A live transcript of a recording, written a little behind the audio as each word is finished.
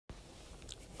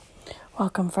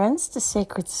Welcome, friends, to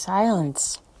Sacred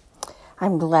Silence.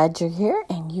 I'm glad you're here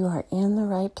and you are in the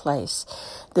right place.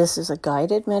 This is a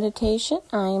guided meditation.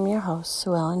 I am your host,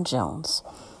 Sue Ellen Jones.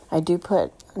 I do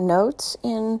put notes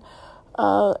in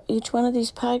each one of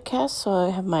these podcasts, so I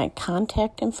have my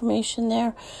contact information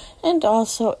there and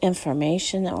also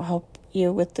information that will help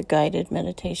you with the guided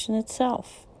meditation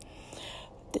itself.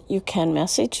 You can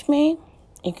message me.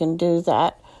 You can do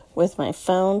that with my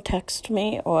phone, text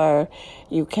me, or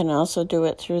you can also do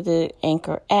it through the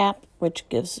Anchor app, which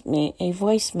gives me a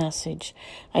voice message.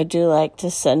 I do like to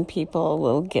send people a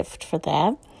little gift for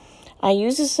that. I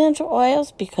use essential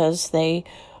oils because they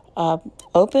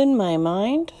open my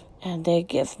mind and they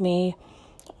give me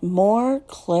more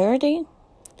clarity.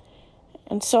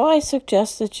 And so I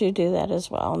suggest that you do that as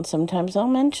well. And sometimes I'll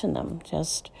mention them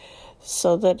just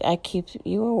so that I keep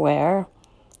you aware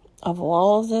of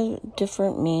all the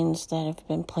different means that have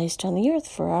been placed on the earth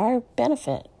for our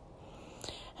benefit.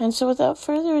 And so without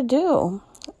further ado,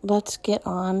 let's get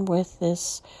on with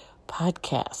this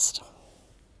podcast.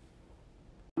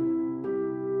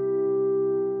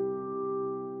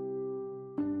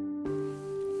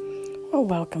 Well,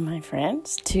 welcome, my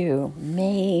friends, to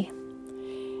May.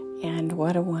 And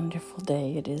what a wonderful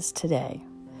day it is today.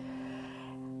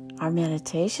 Our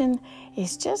meditation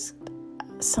is just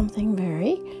something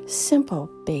very simple,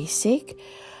 basic,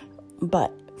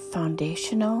 but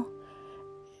foundational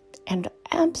and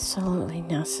absolutely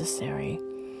necessary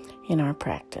in our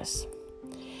practice.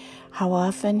 How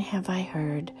often have I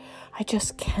heard, I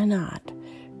just cannot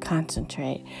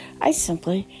concentrate. I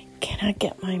simply cannot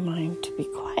get my mind to be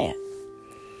quiet.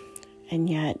 And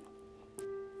yet,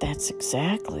 that's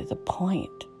exactly the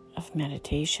point of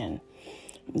meditation,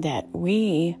 that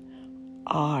we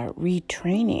are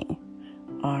retraining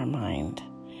our mind,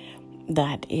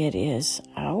 that it is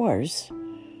ours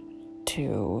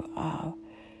to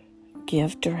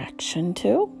give direction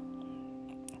to.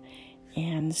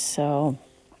 And so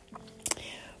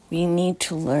we need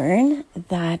to learn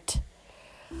that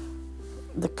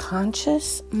the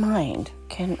conscious mind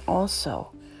can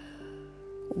also,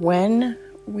 when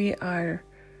we are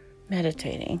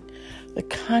meditating, the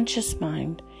conscious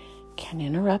mind can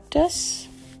interrupt us,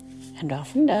 and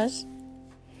often does.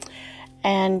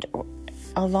 And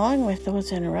along with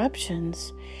those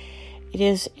interruptions, it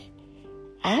is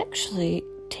actually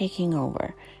taking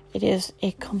over. It is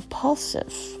a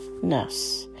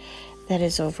compulsiveness that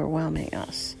is overwhelming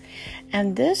us.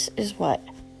 And this is what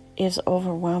is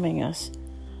overwhelming us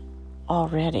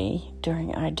already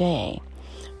during our day.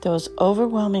 Those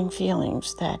overwhelming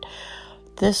feelings that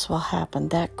this will happen,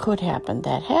 that could happen,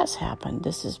 that has happened,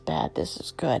 this is bad, this is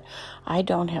good, I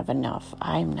don't have enough,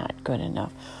 I'm not good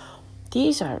enough.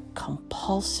 These are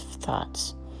compulsive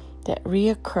thoughts that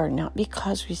reoccur not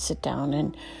because we sit down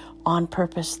and on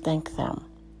purpose think them,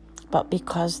 but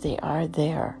because they are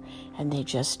there and they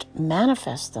just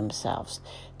manifest themselves.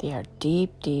 They are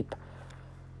deep, deep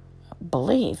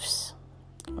beliefs,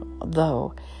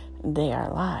 though they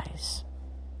are lies.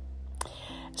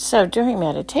 So during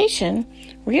meditation,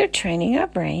 we are training our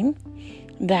brain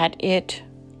that it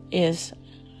is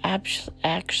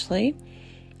actually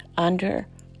under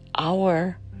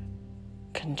our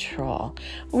control.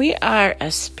 We are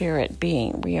a spirit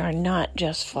being. We are not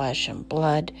just flesh and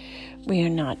blood. We are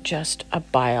not just a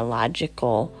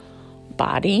biological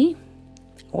body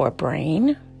or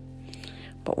brain,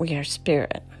 but we are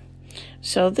spirit.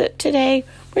 So that today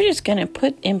we're just going to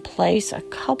put in place a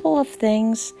couple of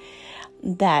things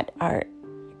that are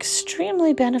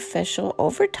extremely beneficial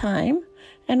over time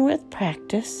and with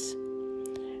practice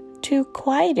to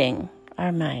quieting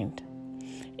our mind.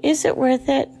 Is it worth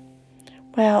it?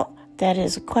 Well, that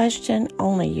is a question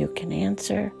only you can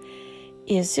answer.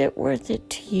 Is it worth it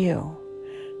to you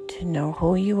to know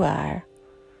who you are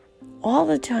all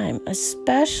the time,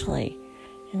 especially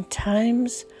in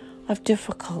times of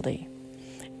difficulty?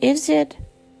 Is it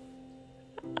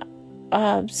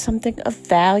something of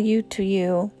value to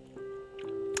you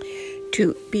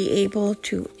to be able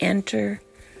to enter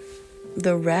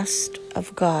the rest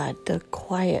of God, the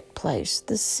quiet place,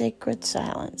 the sacred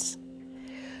silence,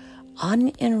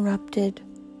 uninterrupted?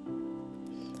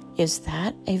 Is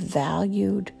that a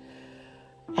valued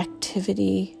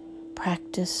activity,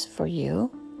 practice for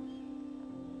you?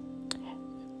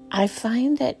 I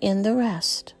find that in the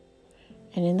rest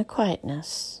and in the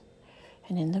quietness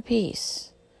and in the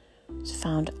peace is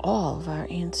found all of our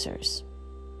answers.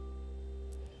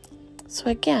 So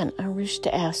again, I wish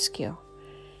to ask you,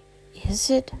 is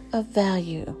it of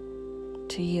value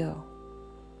to you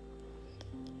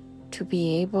to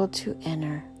be able to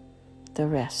enter the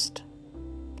rest?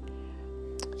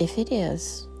 If it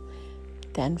is,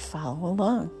 then follow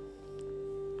along.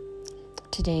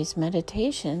 Today's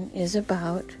meditation is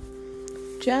about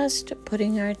just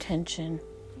putting our attention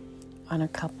on a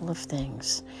couple of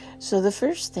things. So the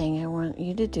first thing I want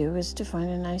you to do is to find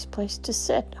a nice place to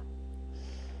sit,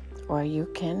 or you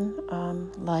can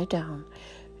lie down.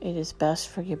 It is best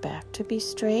for your back to be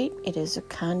straight. It is a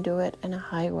conduit and a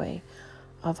highway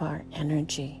of our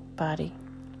energy body.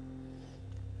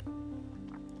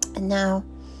 And now,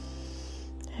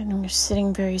 and you're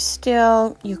sitting very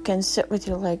still. You can sit with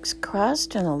your legs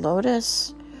crossed in a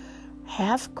lotus,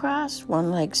 half crossed,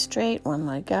 one leg straight, one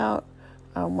leg out,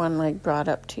 one leg brought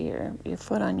up to your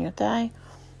foot on your thigh,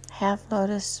 half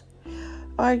lotus.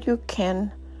 Or you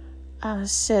can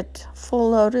sit full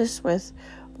lotus with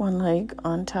one leg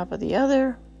on top of the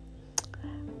other.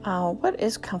 What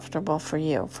is comfortable for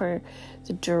you? For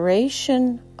the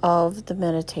duration of the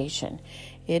meditation,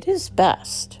 it is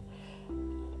best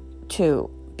to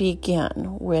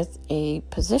begin with a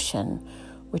position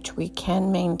which we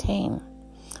can maintain,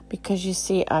 because you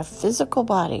see, our physical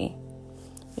body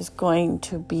is going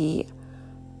to be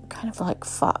kind of like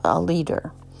a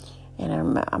leader, and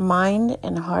our mind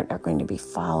and heart are going to be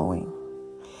following.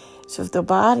 So if the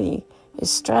body is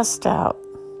stressed out,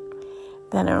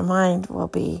 then our mind will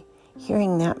be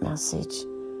hearing that message,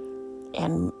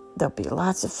 and there'll be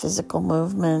lots of physical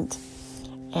movement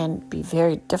and be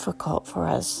very difficult for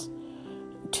us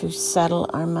to settle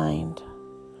our mind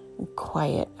and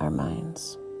quiet our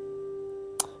minds.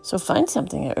 So find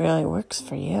something that really works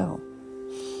for you,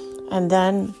 and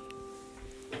then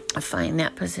find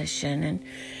that position and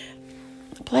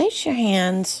place your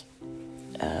hands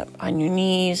on your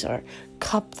knees or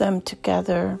cup them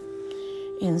together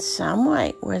in some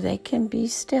way where they can be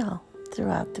still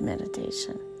throughout the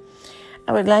meditation.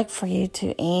 I would like for you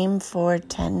to aim for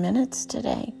 10 minutes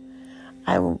today.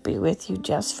 I will be with you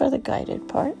just for the guided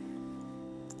part,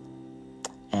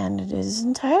 and it is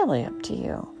entirely up to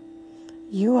you.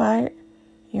 You are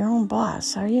your own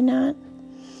boss, are you not?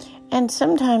 And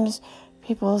sometimes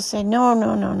people will say,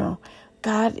 no,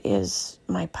 God is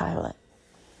my pilot.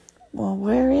 Well,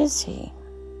 where is he?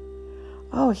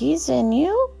 Oh, he's in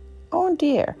you? Oh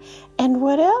dear. And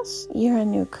what else? You're a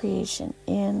new creation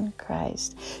in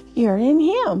Christ. You're in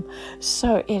him.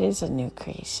 So it is a new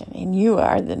creation, and you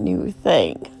are the new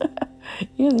thing.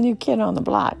 You're the new kid on the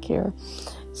block here.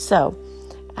 So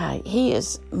he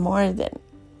is more than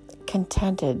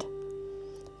contented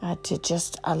to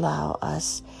just allow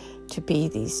us to be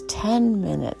these 10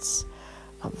 minutes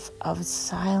of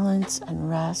silence and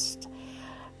rest,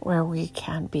 where we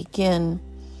can begin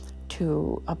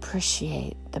to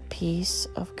appreciate the peace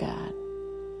of God.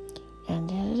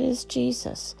 And it is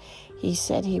Jesus. He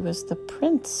said he was the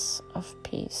Prince of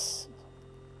Peace.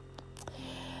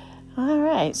 All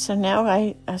right, so now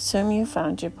I assume you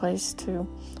found your place to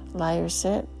lie or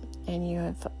sit, and you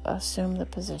have assumed the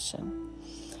position.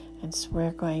 And so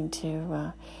we're going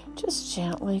to just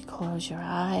gently close your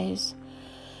eyes.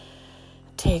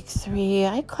 Take 3,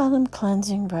 I call them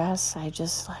cleansing breaths. I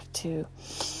just like to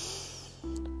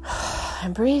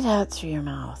and breathe out through your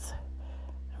mouth.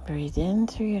 Breathe in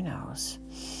through your nose.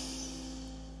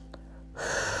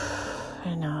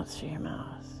 And out through your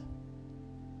mouth.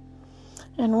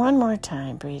 And one more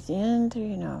time. Breathe in through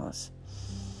your nose.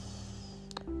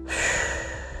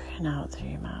 And out through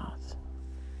your mouth.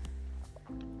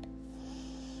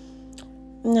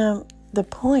 Now, the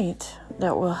point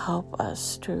that will help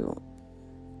us to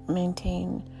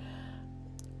maintain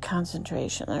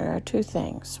concentration, there are 2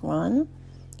 things. One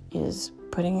is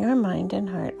putting your mind and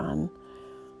heart on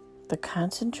the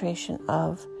concentration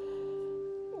of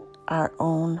our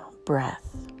own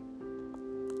breath.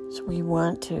 So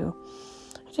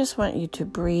I just want you to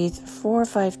breathe 4 or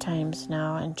 5 times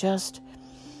now, and just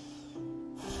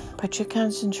put your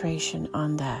concentration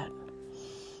on that.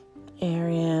 Air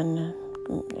in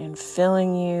and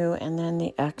filling you, and then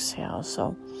the exhale.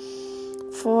 So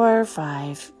 4 or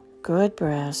 5 good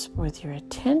breaths with your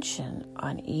attention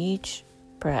on each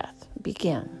breath.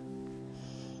 Begin.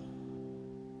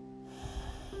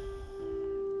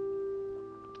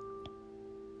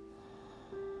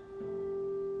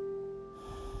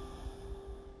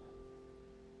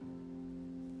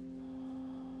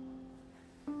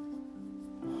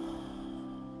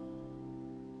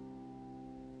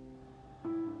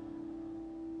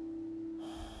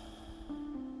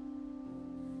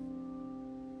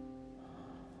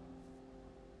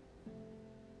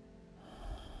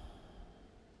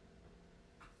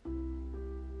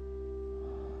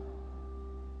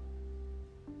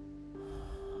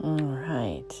 All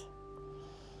right.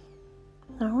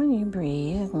 Now when you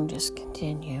breathe and just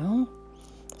continue,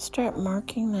 start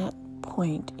marking that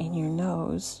point in your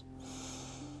nose,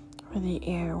 or the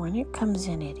air, when it comes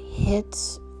in, it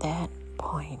hits that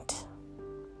point.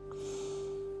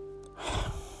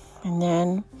 And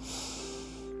then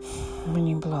when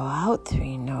you blow out through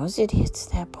your nose, it hits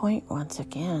that point once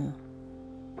again.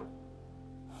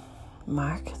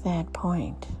 Mark that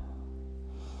point.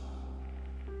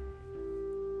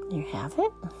 You have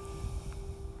it?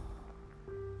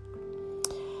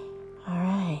 All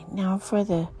right, now for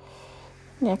the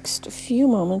next few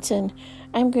moments, and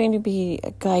I'm going to be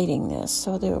guiding this,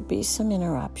 so there will be some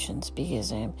interruptions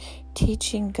because I'm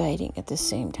teaching guiding at the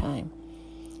same time.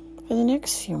 For the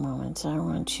next few moments, I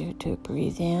want you to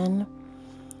breathe in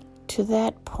to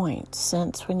that point.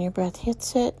 Sense when your breath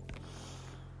hits it,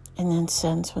 and then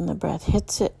sense when the breath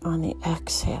hits it on the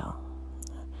exhale.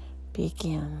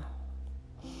 Begin.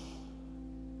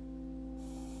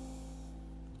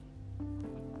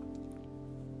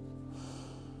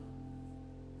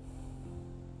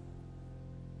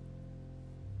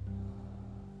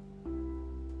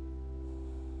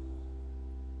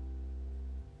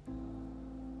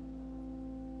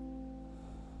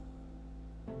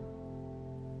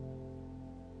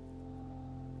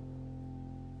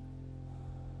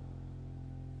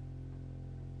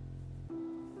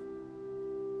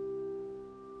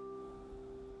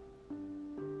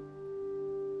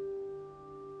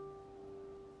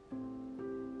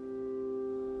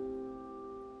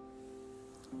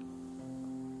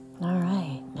 All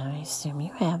right, now I assume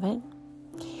you have it.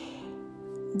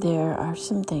 There are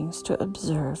some things to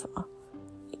observe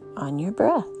on your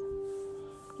breath.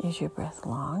 Is your breath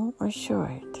long or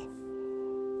short?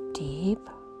 Deep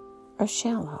or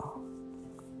shallow?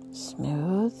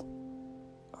 Smooth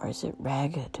or is it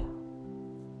ragged?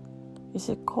 Is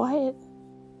it quiet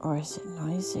or is it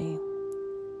noisy?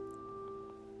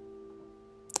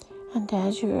 And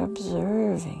as you're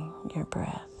observing your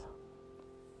breath,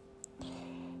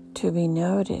 to be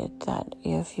noted that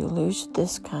if you lose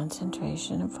this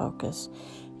concentration and focus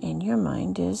and your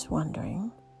mind is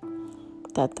wandering,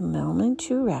 that the moment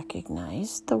you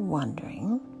recognize the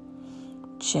wandering,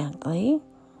 gently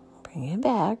bring it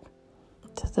back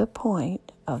to the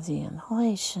point of the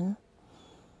inhalation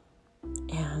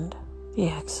and the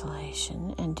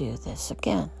exhalation, and do this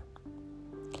again.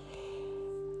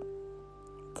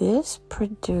 This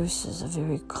produces a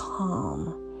very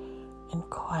calm and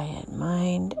quiet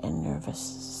mind and nervous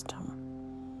system.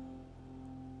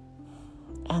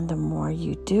 And the more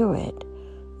you do it,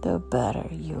 the better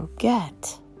you'll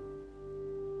get.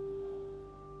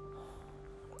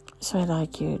 So I'd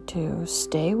like you to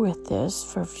stay with this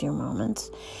for a few moments,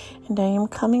 and I am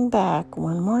coming back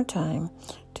one more time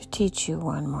to teach you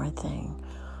one more thing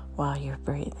while you're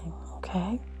breathing,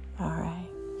 okay? All right.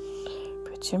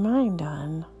 Put your mind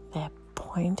on that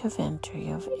point of entry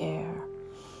of air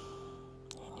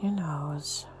in your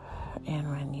nose, and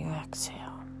when you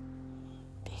exhale,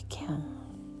 begin.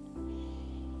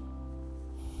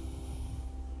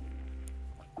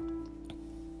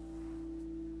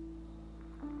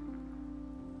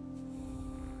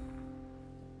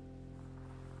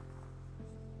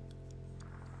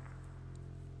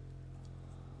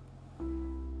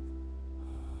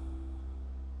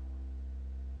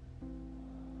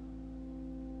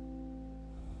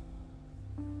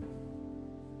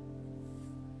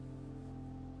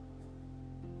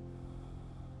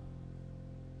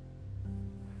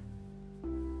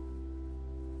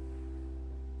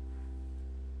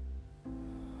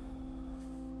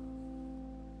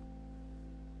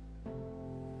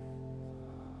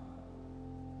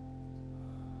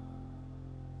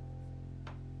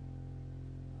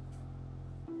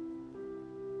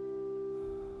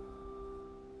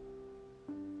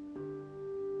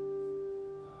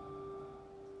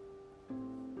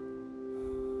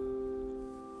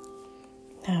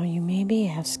 Now you may be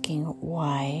asking,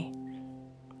 why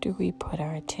do we put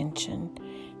our attention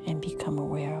and become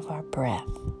aware of our breath?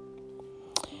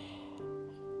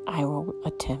 I will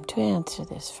attempt to answer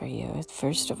this for you.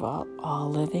 First of all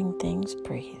living things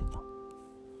breathe.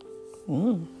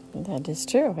 That is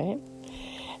true, right?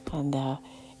 And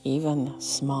even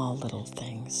small little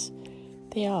things,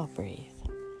 they all breathe.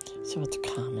 So it's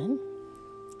common.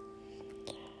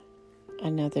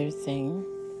 Another thing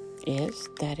is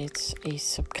that it's a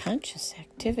subconscious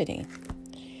activity.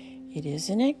 It is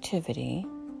an activity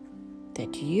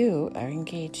that you are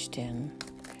engaged in,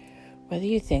 whether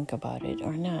you think about it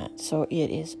or not. So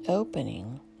it is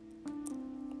opening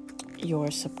your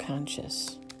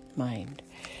subconscious mind,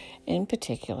 in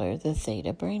particular the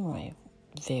theta brainwave.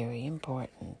 Very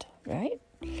important, right?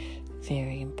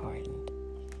 Very important.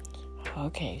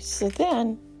 Okay, so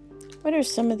then what are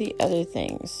some of the other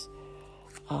things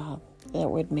that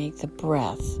would make the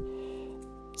breath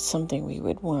something we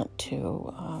would want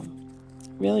to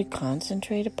really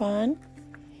concentrate upon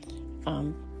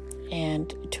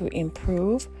and to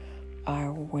improve our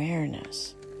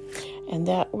awareness. And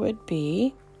that would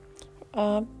be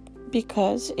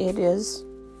because it is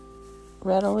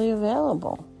readily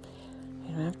available.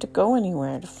 You don't have to go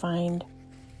anywhere to find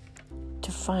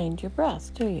your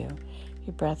breath, do you?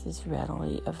 Your breath is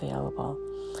readily available.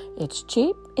 It's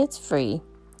cheap, it's free,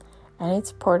 and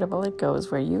it's portable. It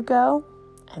goes where you go,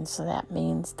 and so that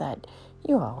means that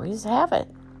you always have it.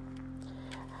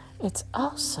 It's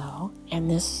also, and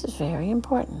this is very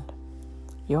important,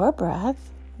 your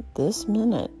breath this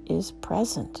minute is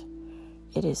present.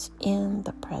 It is in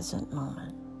the present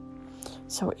moment.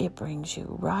 So it brings you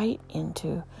right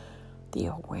into the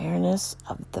awareness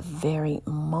of the very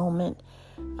moment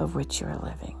of which you're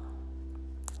living.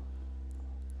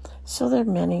 So there are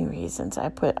many reasons. I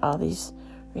put all these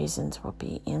reasons will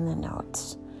be in the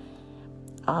notes.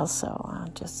 Also,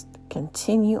 I'll just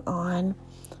continue on.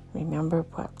 Remember,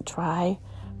 try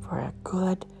for a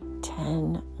good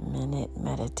 10-minute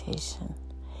meditation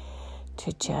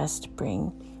to just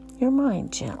bring your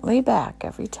mind gently back.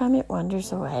 Every time it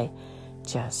wanders away,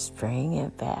 just bring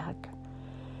it back.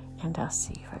 And I'll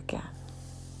see you again.